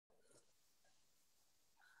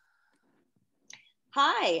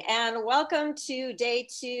Hi, and welcome to day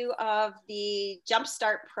 2 of the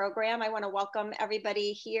Jumpstart program. I want to welcome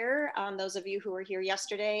everybody here, those of you who were here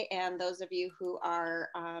yesterday and those of you who are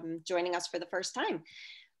joining us for the first time.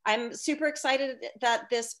 I'm super excited that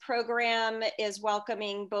this program is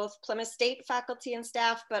welcoming both Plymouth State faculty and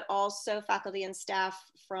staff, but also faculty and staff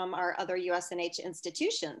from our other USNH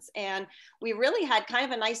institutions. And we really had kind of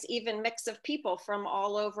a nice even mix of people from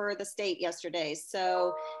all over the state yesterday.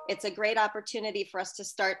 So it's a great opportunity for us to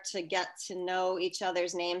start to get to know each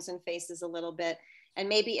other's names and faces a little bit. And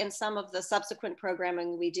maybe in some of the subsequent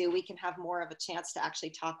programming we do, we can have more of a chance to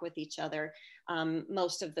actually talk with each other.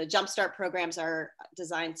 Most of the Jumpstart programs are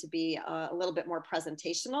designed to be a little bit more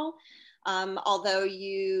presentational. Although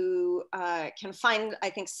you can find, I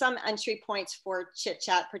think, some entry points for chit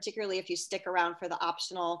chat, particularly if you stick around for the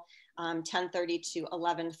optional 10:30 to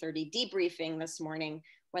 11:30 debriefing this morning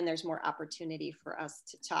when there's more opportunity for us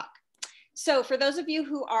to talk. So for those of you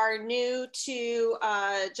who are new to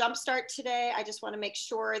Jumpstart today, I just want to make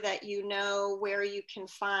sure that you know where you can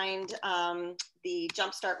find the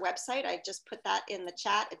Jumpstart website. I just put that in the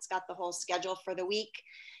chat. It's got the whole schedule for the week.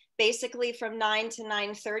 Basically from 9 to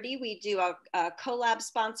 9:30, we do a collab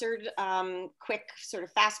sponsored quick sort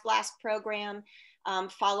of fast blast program,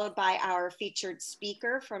 followed by our featured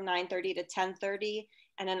speaker from 9:30 to 10:30.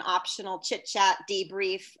 And an optional chit chat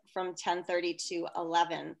debrief from 10:30 to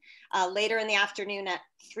 11. Later in the afternoon at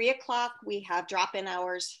 3 o'clock, we have drop-in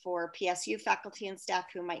hours for PSU faculty and staff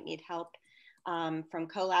who might need help from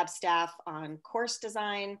collab staff on course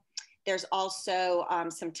design. There's also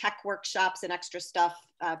some tech workshops and extra stuff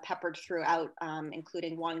peppered throughout,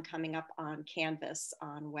 including one coming up on Canvas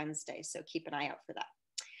on Wednesday. So keep an eye out for that.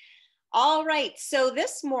 All right, so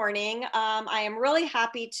this morning, I am really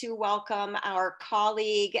happy to welcome our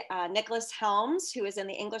colleague, Nic Helms, who is in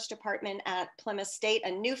the English department at Plymouth State,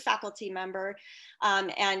 a new faculty member.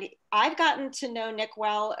 And I've gotten to know Nic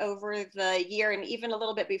well over the year and even a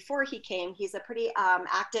little bit before he came. He's a pretty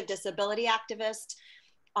active disability activist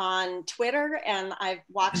on Twitter, and I've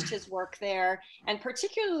watched his work there, and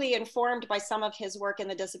particularly informed by some of his work in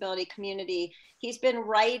the disability community. He's been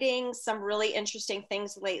writing some really interesting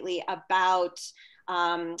things lately about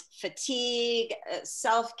fatigue,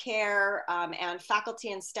 self-care, and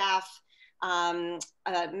faculty and staff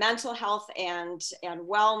mental health and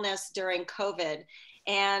wellness during COVID.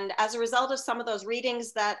 And as a result of some of those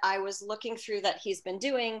readings that I was looking through that he's been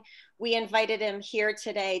doing, we invited him here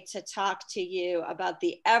today to talk to you about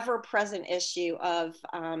the ever-present issue of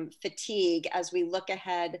fatigue as we look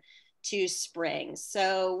ahead to spring.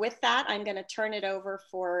 So with that, I'm going to turn it over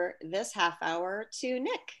for this half hour to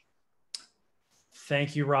Nic.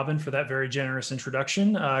 Thank you, Robin, for that very generous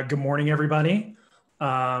introduction. Good morning, everybody.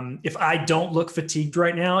 If I don't look fatigued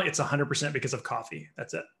right now, it's 100% because of coffee.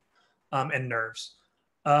 That's it. And nerves.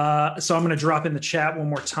 So I'm going to drop in the chat one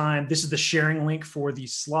more time. This is the sharing link for the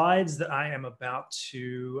slides that I am about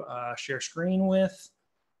to share screen with.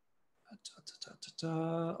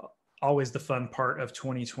 Always the fun part of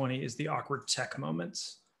 2020 is the awkward tech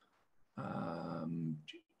moments.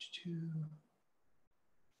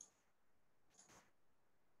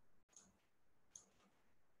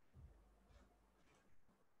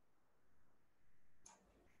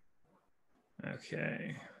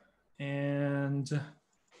 Okay, and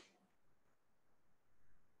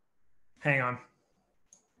hang on.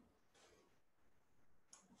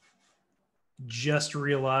 Just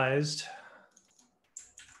realized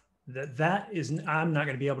that I'm not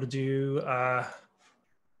going to be able to do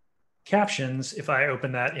captions if I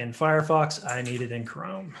open that in Firefox. I need it in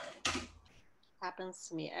Chrome. Happens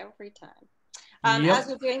to me every time. Yep. As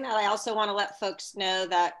we're doing that, I also want to let folks know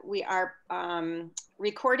that we are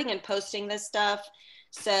recording and posting this stuff.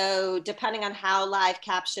 So depending on how live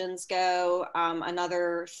captions go,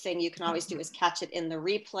 another thing you can always do is catch it in the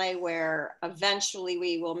replay, where eventually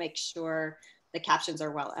we will make sure the captions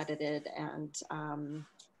are well edited, and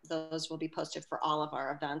those will be posted for all of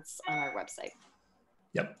our events on our website.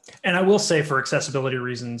 Yep. And I will say, for accessibility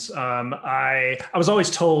reasons, I was always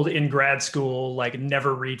told in grad school, like,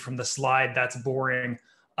 never read from the slide, that's boring.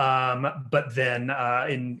 But then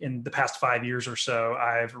in the past 5 years or so,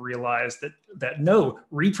 I've realized that no,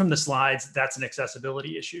 read from the slides, that's an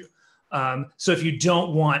accessibility issue. So if you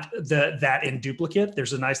don't want that in duplicate,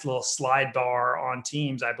 there's a nice little slide bar on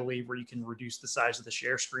Teams, I believe, where you can reduce the size of the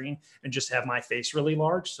share screen and just have my face really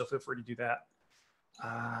large. So feel free to do that.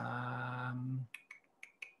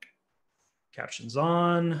 Captions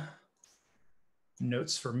on,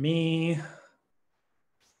 notes for me.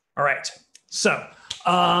 All right, so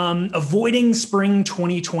avoiding spring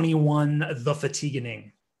 2021, the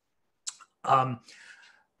fatiguening.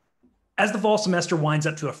 As the fall semester winds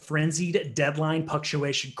up to a frenzied deadline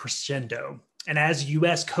punctuation crescendo, and as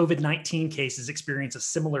US COVID-19 cases experience a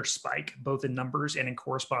similar spike, both in numbers and in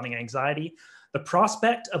corresponding anxiety, the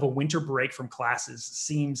prospect of a winter break from classes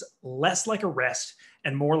seems less like a rest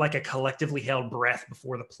and more like a collectively held breath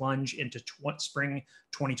before the plunge into spring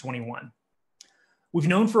 2021. We've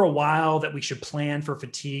known for a while that we should plan for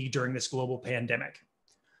fatigue during this global pandemic.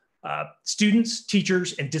 Students,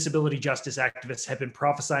 teachers, and disability justice activists have been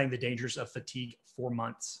prophesying the dangers of fatigue for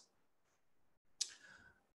months.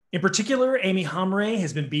 In particular, Amy Hamre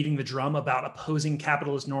has been beating the drum about opposing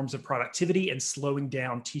capitalist norms of productivity and slowing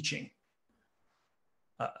down teaching.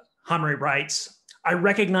 Hamre writes, I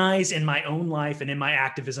recognize in my own life and in my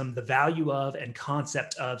activism the value of and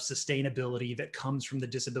concept of sustainability that comes from the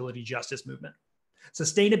disability justice movement.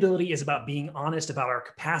 Sustainability is about being honest about our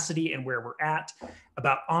capacity and where we're at,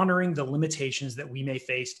 about honoring the limitations that we may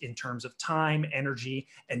face in terms of time, energy,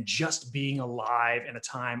 and just being alive in a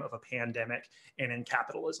time of a pandemic and in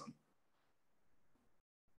capitalism.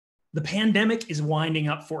 The pandemic is winding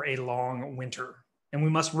up for a long winter, and we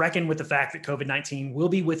must reckon with the fact that COVID-19 will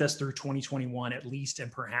be with us through 2021 at least, and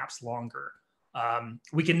perhaps longer.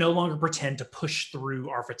 We can no longer pretend to push through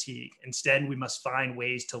our fatigue. Instead, we must find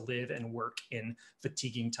ways to live and work in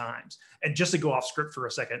fatiguing times. And just to go off script for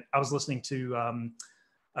a second, I was listening to,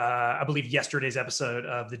 I believe, yesterday's episode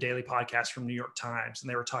of the Daily Podcast from New York Times, and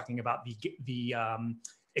they were talking about the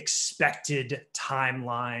expected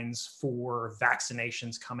timelines for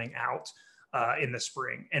vaccinations coming out in the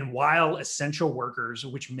spring. And while essential workers,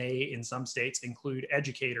 which may in some states include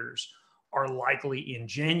educators, are likely in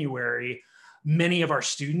January, many of our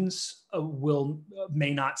students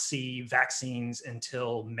may not see vaccines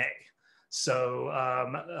until May. So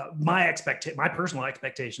my personal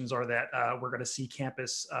expectations are that we're going to see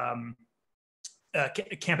campus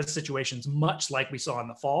situations much like we saw in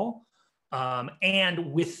the fall,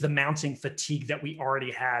 and with the mounting fatigue that we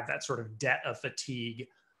already had, that sort of debt of fatigue.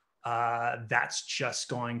 That's just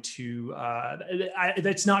going to,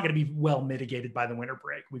 that's not going to be well mitigated by the winter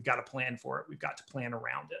break. We've got to plan for it. We've got to plan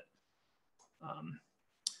around it.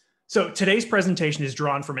 So today's presentation is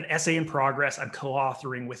drawn from an essay in progress I'm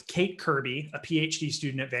co-authoring with Kate Kirby, a PhD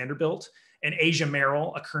student at Vanderbilt, and Asia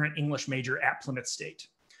Merrill, a current English major at Plymouth State.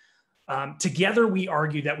 Together, we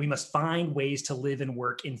argue that we must find ways to live and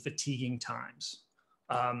work in fatiguing times.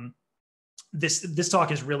 This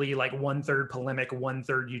talk is really like 1/3 polemic,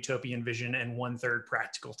 1/3 utopian vision, and 1/3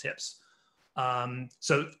 practical tips.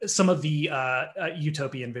 So some of the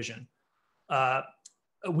utopian vision.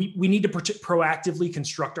 We need to proactively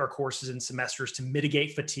construct our courses and semesters to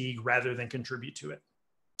mitigate fatigue rather than contribute to it.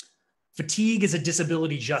 Fatigue is a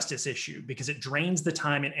disability justice issue because it drains the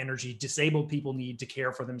time and energy disabled people need to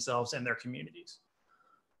care for themselves and their communities.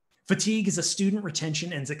 Fatigue is a student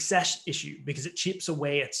retention and success issue because it chips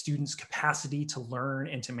away at students' capacity to learn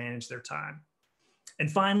and to manage their time.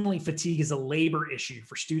 And finally, fatigue is a labor issue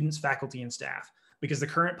for students, faculty, and staff because the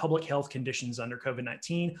current public health conditions under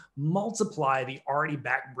COVID-19 multiply the already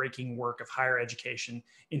backbreaking work of higher education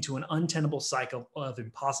into an untenable cycle of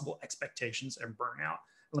impossible expectations and burnout.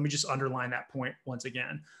 Let me just underline that point once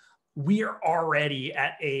again. We are already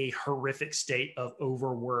at a horrific state of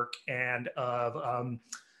overwork and of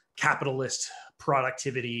capitalist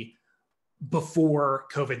productivity before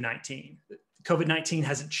COVID-19. COVID-19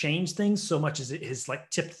 hasn't changed things so much as it has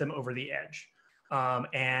like tipped them over the edge.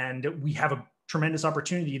 And we have a tremendous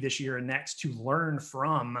opportunity this year and next to learn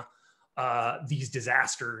from these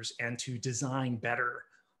disasters and to design better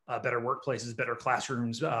workplaces, better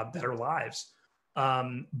classrooms, better lives.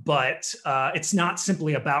 But it's not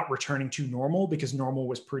simply about returning to normal because normal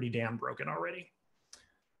was pretty damn broken already.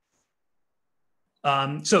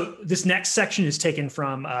 So this next section is taken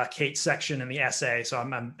from Kate's section in the essay. So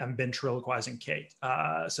I'm ventriloquizing Kate.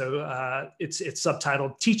 It's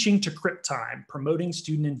subtitled Teaching to Crip Time, Promoting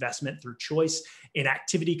Student Investment Through Choice in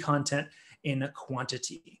Activity Content in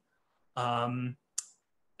Quantity.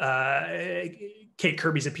 Kate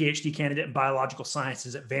Kirby's a PhD candidate in biological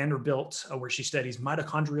sciences at Vanderbilt, where she studies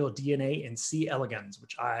mitochondrial DNA and C. elegans,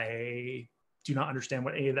 which I do not understand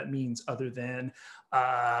what any of that means other than,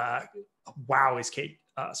 wow, is Kate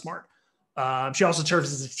smart. She also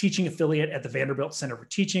serves as a teaching affiliate at the Vanderbilt Center for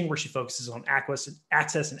Teaching, where she focuses on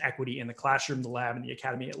access and equity in the classroom, the lab, and the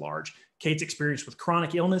academy at large. Kate's experience with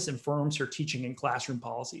chronic illness informs her teaching and classroom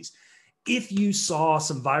policies. If you saw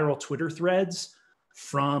some viral Twitter threads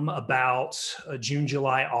from about June,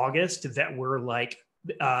 July, August that were like,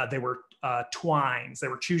 they were twines, they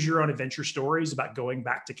were choose your own adventure stories about going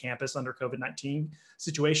back to campus under COVID-19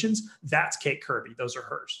 situations, that's Kate Kirby, those are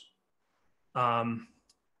hers.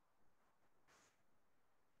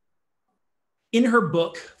 In her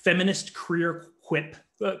book, Feminist Career Whip,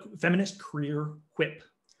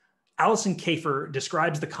 Alison Kafer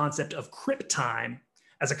describes the concept of crip time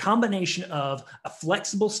as a combination of a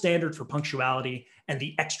flexible standard for punctuality and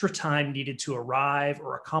the extra time needed to arrive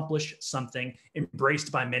or accomplish something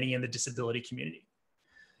embraced by many in the disability community.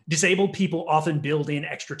 Disabled people often build in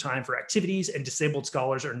extra time for activities, and disabled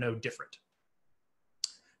scholars are no different.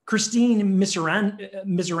 Christine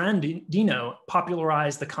Miserandino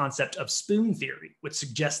popularized the concept of spoon theory, which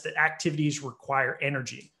suggests that activities require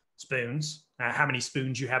energy, spoons, how many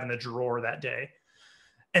spoons you have in the drawer that day,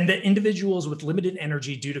 and that individuals with limited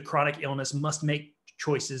energy due to chronic illness must make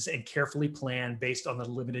choices and carefully plan based on the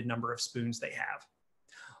limited number of spoons they have.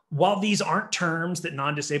 While these aren't terms that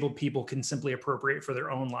non-disabled people can simply appropriate for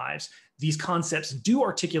their own lives, these concepts do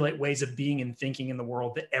articulate ways of being and thinking in the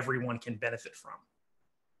world that everyone can benefit from.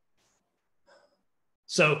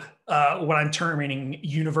 So what I'm terming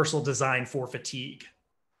universal design for fatigue.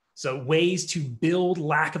 So ways to build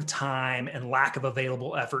lack of time and lack of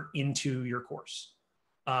available effort into your course.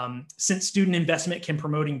 Since student investment can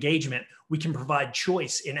promote engagement, we can provide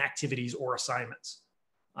choice in activities or assignments.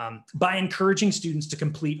 By encouraging students to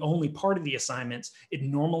complete only part of the assignments, it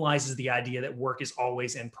normalizes the idea that work is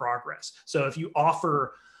always in progress. So if you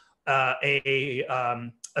offer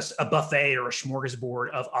a buffet or a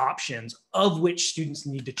smorgasbord of options of which students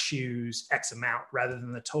need to choose X amount rather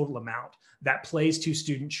than the total amount, that plays to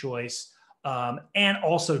student choice and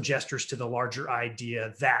also gestures to the larger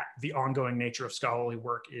idea that the ongoing nature of scholarly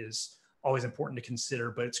work is always important to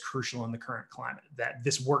consider, but it's crucial in the current climate, that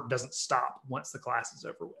this work doesn't stop once the class is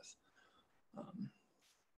over with.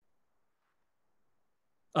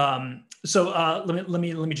 Let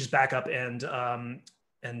me just back up and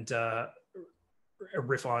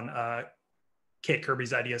riff on Kate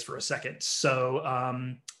Kirby's ideas for a second.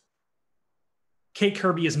 So Kate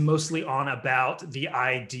Kirby is mostly on about the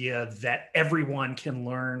idea that everyone can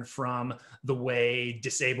learn from the way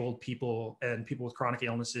disabled people and people with chronic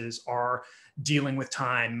illnesses are dealing with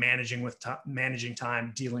time, managing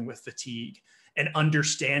time, dealing with fatigue, and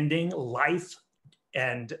understanding life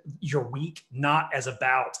and your week, not as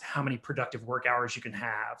about how many productive work hours you can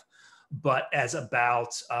have, but as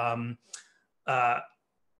about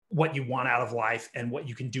what you want out of life and what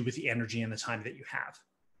you can do with the energy and the time that you have.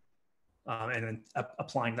 And then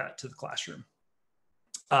applying that to the classroom.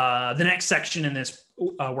 The next section in this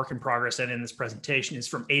work in progress and in this presentation is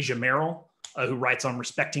from Asia Merrill, who writes on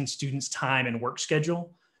respecting students' time and work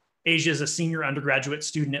schedule. Asia is a senior undergraduate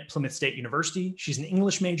student at Plymouth State University. She's an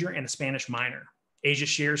English major and a Spanish minor. Asia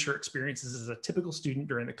shares her experiences as a typical student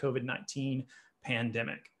during the COVID-19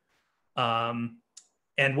 pandemic.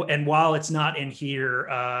 And while it's not in here,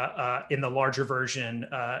 in the larger version,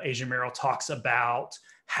 Asia Merrill talks about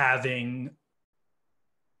having,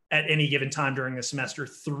 at any given time during the semester,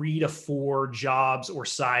 3 to 4 jobs or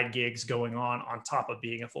side gigs going on top of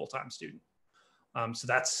being a full-time student. So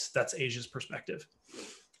that's Asia's perspective.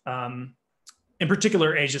 In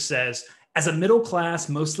particular, Asia says, as a middle-class,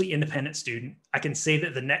 mostly independent student, I can say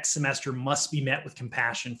that the next semester must be met with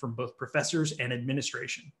compassion from both professors and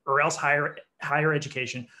administration, or else higher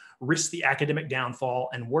education risks the academic downfall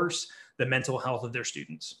and worse, the mental health of their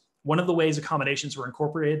students. One of the ways accommodations were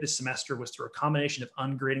incorporated this semester was through a combination of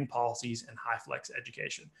ungrading policies and high flex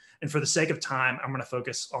education. And for the sake of time, I'm going to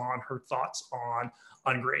focus on her thoughts on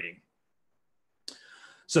ungrading.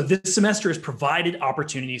 So this semester has provided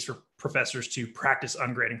opportunities for professors to practice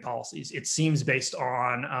ungrading policies. It seems based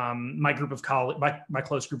on my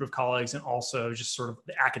close group of colleagues, and also just sort of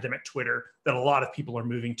the academic Twitter, that a lot of people are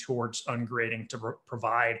moving towards ungrading to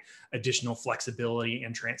provide additional flexibility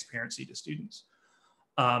and transparency to students.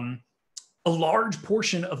 A large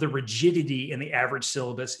portion of the rigidity in the average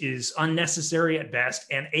syllabus is unnecessary at best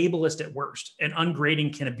and ableist at worst, and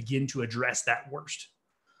ungrading can begin to address that worst.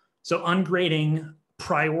 So ungrading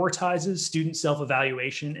prioritizes student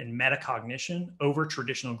self-evaluation and metacognition over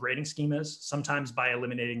traditional grading schemas, sometimes by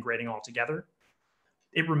eliminating grading altogether.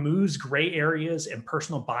 It removes gray areas and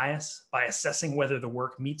personal bias by assessing whether the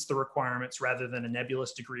work meets the requirements rather than a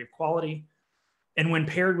nebulous degree of quality. And when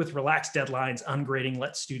paired with relaxed deadlines, ungrading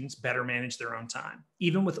lets students better manage their own time.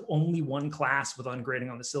 Even with only one class with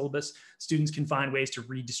ungrading on the syllabus, students can find ways to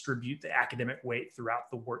redistribute the academic weight throughout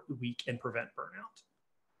the work week and prevent burnout.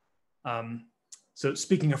 So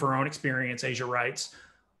speaking of her own experience, Asia writes,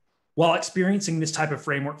 while experiencing this type of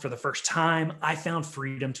framework for the first time, I found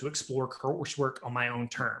freedom to explore coursework on my own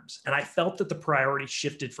terms. And I felt that the priority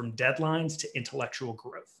shifted from deadlines to intellectual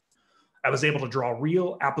growth. I was able to draw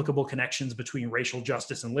real, applicable connections between racial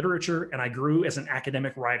justice and literature, and I grew as an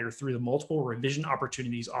academic writer through the multiple revision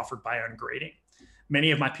opportunities offered by ungrading. Many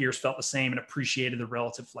of my peers felt the same and appreciated the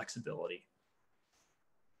relative flexibility.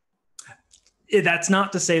 That's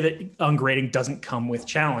not to say that ungrading doesn't come with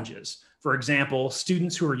challenges. For example,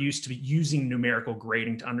 students who are used to using numerical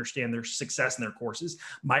grading to understand their success in their courses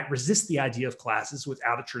might resist the idea of classes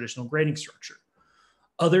without a traditional grading structure.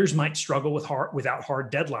 Others might struggle without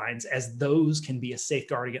hard deadlines, as those can be a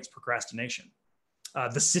safeguard against procrastination.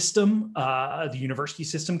 The university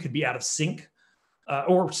system could be out of sync,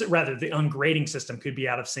 or rather the ungrading system could be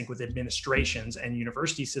out of sync with administrations and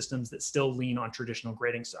university systems that still lean on traditional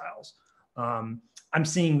grading styles. I'm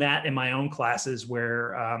seeing that in my own classes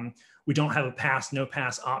where we don't have a pass, no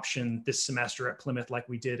pass option this semester at Plymouth like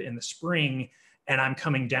we did in the spring. And I'm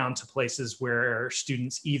coming down to places where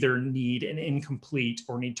students either need an incomplete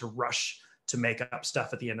or need to rush to make up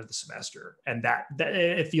stuff at the end of the semester. And that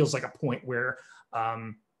it feels like a point where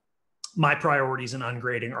my priorities in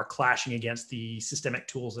ungrading are clashing against the systemic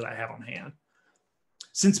tools that I have on hand.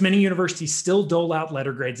 Since many universities still dole out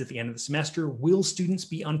letter grades at the end of the semester, will students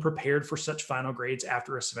be unprepared for such final grades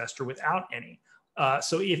after a semester without any?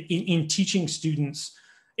 So if in teaching students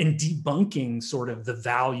and debunking sort of the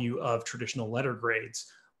value of traditional letter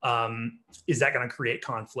grades, is that going to create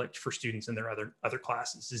conflict for students in their other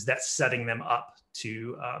classes? Is that setting them up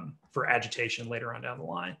to for agitation later on down the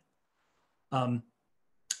line?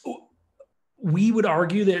 We would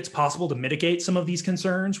argue that it's possible to mitigate some of these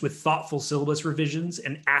concerns with thoughtful syllabus revisions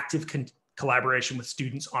and active collaboration with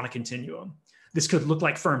students on a continuum. This could look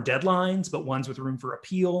like firm deadlines, but ones with room for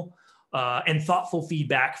appeal, and thoughtful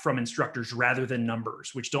feedback from instructors rather than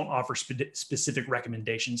numbers, which don't offer specific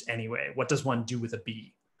recommendations anyway. What does one do with a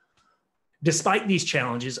B? Despite these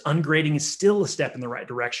challenges, ungrading is still a step in the right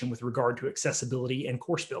direction with regard to accessibility and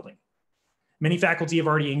course building. Many faculty have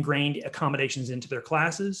already ingrained accommodations into their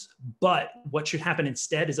classes, but what should happen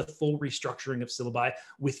instead is a full restructuring of syllabi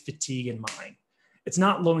with fatigue in mind. It's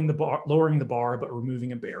not lowering the bar, but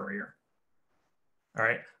removing a barrier. All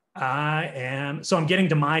right, I'm getting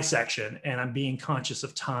to my section and I'm being conscious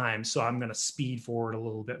of time, so I'm gonna speed forward a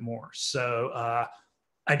little bit more. So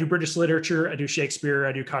I do British literature, I do Shakespeare,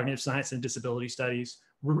 I do cognitive science and disability studies.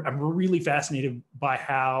 I'm really fascinated by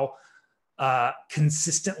how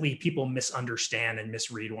consistently people misunderstand and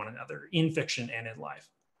misread one another in fiction and in life.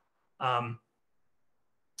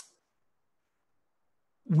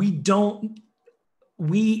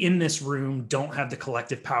 We in this room don't have the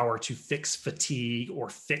collective power to fix fatigue or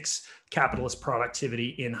fix capitalist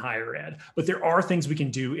productivity in higher ed, but there are things we can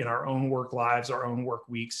do in our own work lives, our own work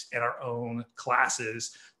weeks, and our own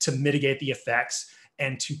classes to mitigate the effects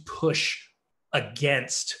and to push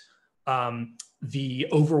against the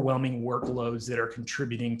overwhelming workloads that are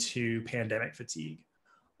contributing to pandemic fatigue.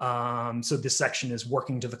 So this section is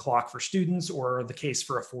working to the clock for students, or the case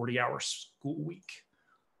for a 40-hour school week.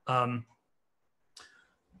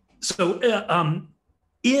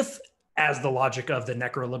 If, as the logic of the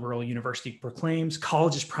necroliberal university proclaims,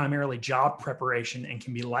 college is primarily job preparation and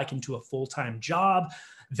can be likened to a full-time job,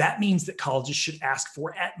 that means that colleges should ask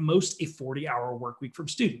for at most a 40-hour work week from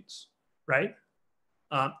students, right?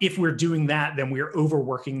 If we're doing that, then we're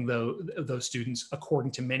overworking those students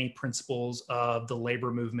according to many principles of the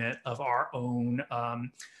labor movement, of our own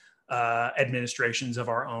administrations, of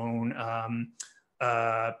our own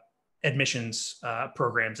admissions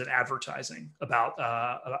programs and advertising about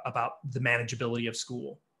the manageability of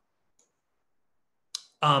school.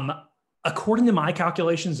 According to my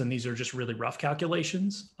calculations, and these are just really rough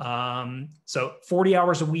calculations, so 40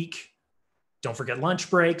 hours a week. Don't forget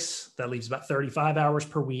lunch breaks. That leaves about 35 hours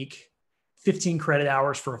per week, 15 credit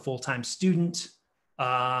hours for a full-time student, 2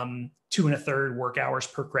 1/3 work hours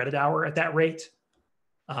per credit hour at that rate.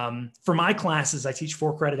 For my classes, I teach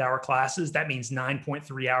 4 credit hour classes. That means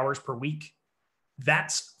 9.3 hours per week.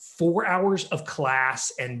 That's 4 hours of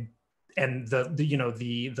class and the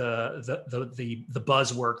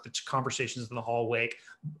buzz work, the conversations in the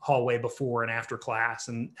hallway before and after class,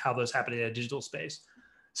 and how those happen in a digital space.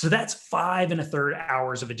 So that's 5 1/3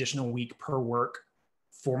 hours of additional week per work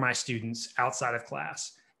for my students outside of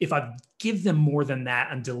class. If I give them more than that,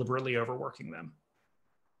 I'm deliberately overworking them.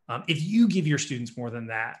 If you give your students more than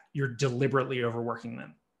that, you're deliberately overworking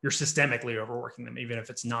them. You're systemically overworking them, even if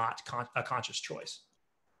it's not a conscious choice.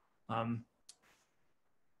 I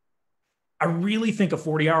really think a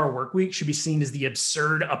 40-hour work week should be seen as the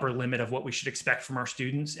absurd upper limit of what we should expect from our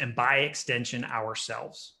students, and by extension,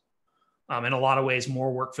 ourselves. In a lot of ways,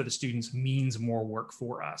 more work for the students means more work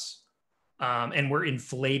for us. And we're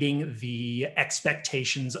inflating the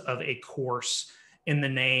expectations of a course in the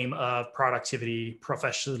name of productivity,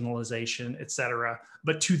 professionalization, et cetera,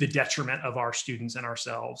 but to the detriment of our students and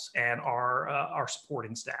ourselves and our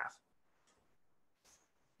supporting staff.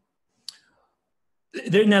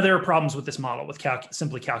 There are problems with this model, with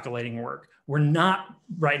simply calculating work. We're not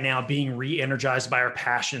right now being re-energized by our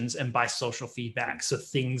passions and by social feedback, so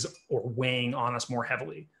things are weighing on us more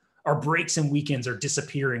heavily. Our breaks and weekends are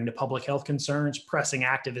disappearing to public health concerns, pressing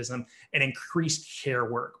activism, and increased care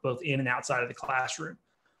work, both in and outside of the classroom.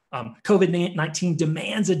 COVID-19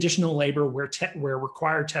 demands additional labor where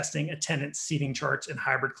required testing, attendance, seating charts, and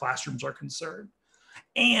hybrid classrooms are concerned.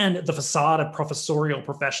 And the facade of professorial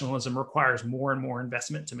professionalism requires more and more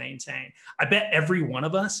investment to maintain. I bet every one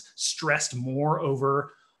of us stresses more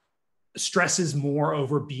over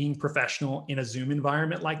being professional in a Zoom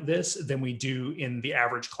environment like this than we do in the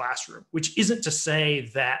average classroom, which isn't to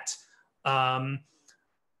say that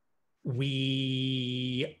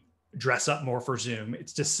we dress up more for Zoom.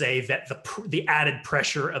 It's to say that the added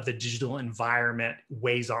pressure of the digital environment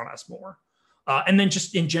weighs on us more. And then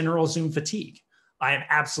just in general, Zoom fatigue. I am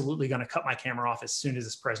absolutely going to cut my camera off as soon as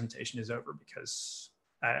this presentation is over because,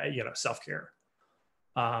 self-care.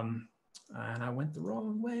 And I went the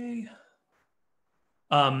wrong way.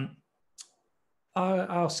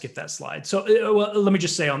 I'll skip that slide. So let me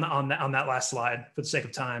just say on that last slide, for the sake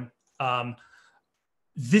of time,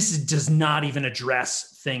 this does not even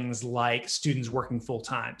address things like students working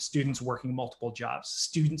full-time, students working multiple jobs,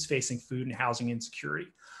 students facing food and housing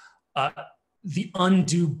insecurity, the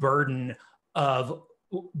undue burden of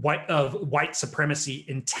white supremacy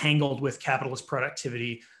entangled with capitalist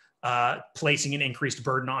productivity, placing an increased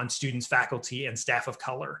burden on students, faculty, and staff of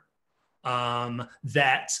color. I'm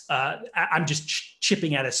just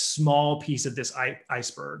chipping at a small piece of this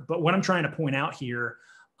iceberg. But what I'm trying to point out here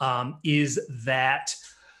is that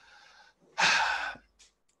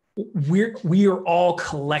we are all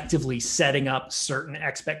collectively setting up certain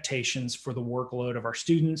expectations for the workload of our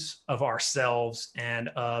students, of ourselves, and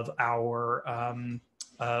of our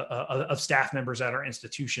of staff members at our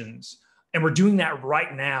institutions. And we're doing that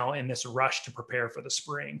right now in this rush to prepare for the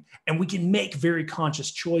spring. And we can make very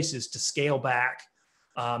conscious choices to scale back,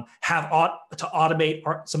 to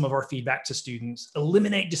automate some of our feedback to students,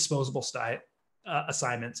 eliminate disposable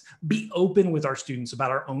assignments, be open with our students about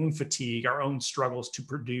our own fatigue, our own struggles to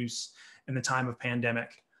produce in the time of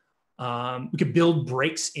pandemic. We could build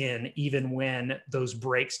breaks in even when those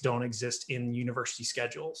breaks don't exist in university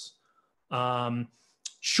schedules.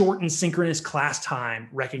 Shorten synchronous class time,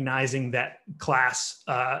 recognizing that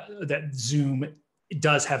that Zoom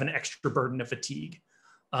does have an extra burden of fatigue.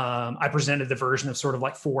 I presented the version of sort of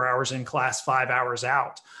like 4 hours in class, 5 hours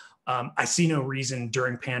out. I see no reason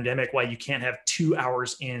during pandemic why you can't have 2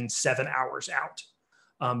 hours in, 7 hours out,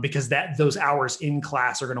 because those hours in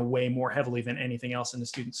class are going to weigh more heavily than anything else in the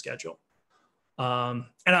student schedule. And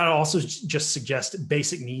I'd also just suggest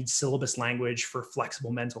basic needs syllabus language for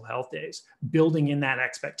flexible mental health days, building in that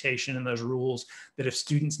expectation and those rules that if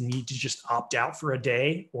students need to just opt out for a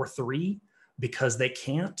day or 3 because they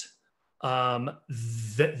can't,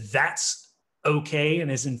 that's okay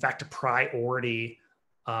and is in fact a priority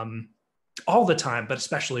all the time, but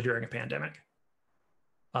especially during a pandemic.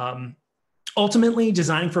 Ultimately,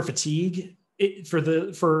 designing for fatigue for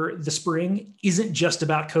the spring isn't just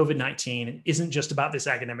about COVID-19. It isn't just about this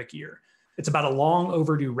academic year. It's about a long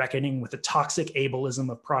overdue reckoning with the toxic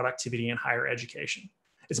ableism of productivity in higher education.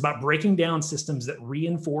 It's about breaking down systems that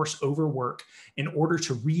reinforce overwork in order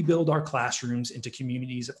to rebuild our classrooms into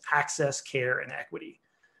communities of access, care, and equity.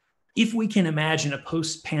 If we can imagine a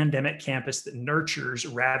post-pandemic campus that nurtures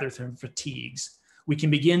rather than fatigues, we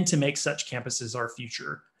can begin to make such campuses our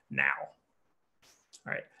future now.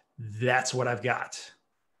 All right. That's what I've got.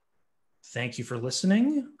 Thank you for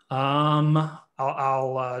listening. I'll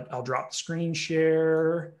drop the screen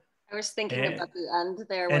share. I was thinking about the end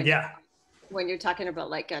there when you're talking about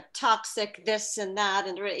like a toxic this and that,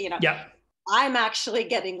 and I'm actually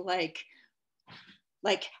getting like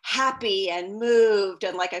happy and moved,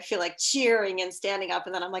 and like I feel like cheering and standing up,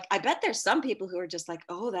 and then I'm like, I bet there's some people who are just like,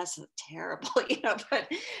 oh, that's terrible,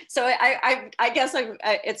 But so I guess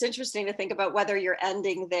it's interesting to think about whether your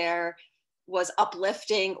ending there was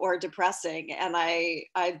uplifting or depressing, and I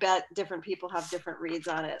bet different people have different reads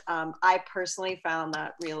on it. I personally found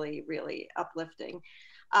that really, really uplifting.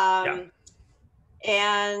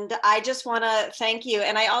 And I just want to thank you.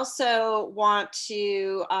 And I also want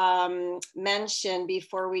to mention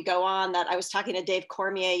before we go on that I was talking to Dave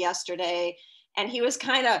Cormier yesterday, and he was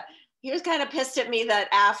kind of pissed at me that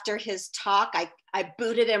after his talk, I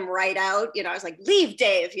booted him right out. I was like, leave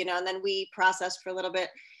Dave, and then we processed for a little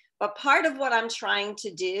bit. But part of what I'm trying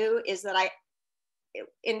to do is that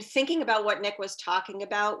in thinking about what Nic was talking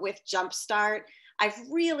about with Jumpstart, I've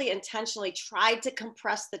really intentionally tried to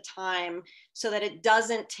compress the time so that it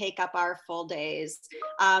doesn't take up our full days.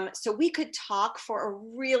 So we could talk for a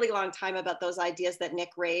really long time about those ideas that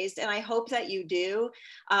Nic raised, and I hope that you do.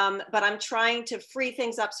 But I'm trying to free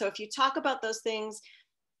things up. So if you talk about those things,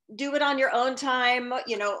 do it on your own time,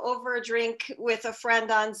 over a drink with a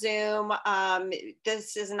friend on Zoom.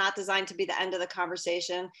 This is not designed to be the end of the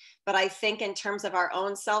conversation, but I think in terms of our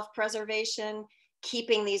own self-preservation,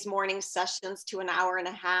 keeping these morning sessions to an hour and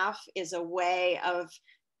a half is a way of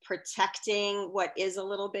protecting what is a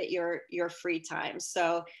little bit your free time.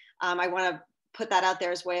 So I want to put that out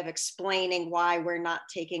there as a way of explaining why we're not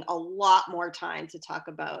taking a lot more time to talk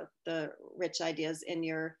about the rich ideas in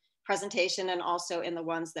your presentation and also in the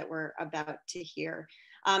ones that we're about to hear.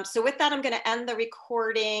 So with that, I'm going to end the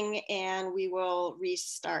recording and we will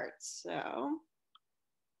restart. So.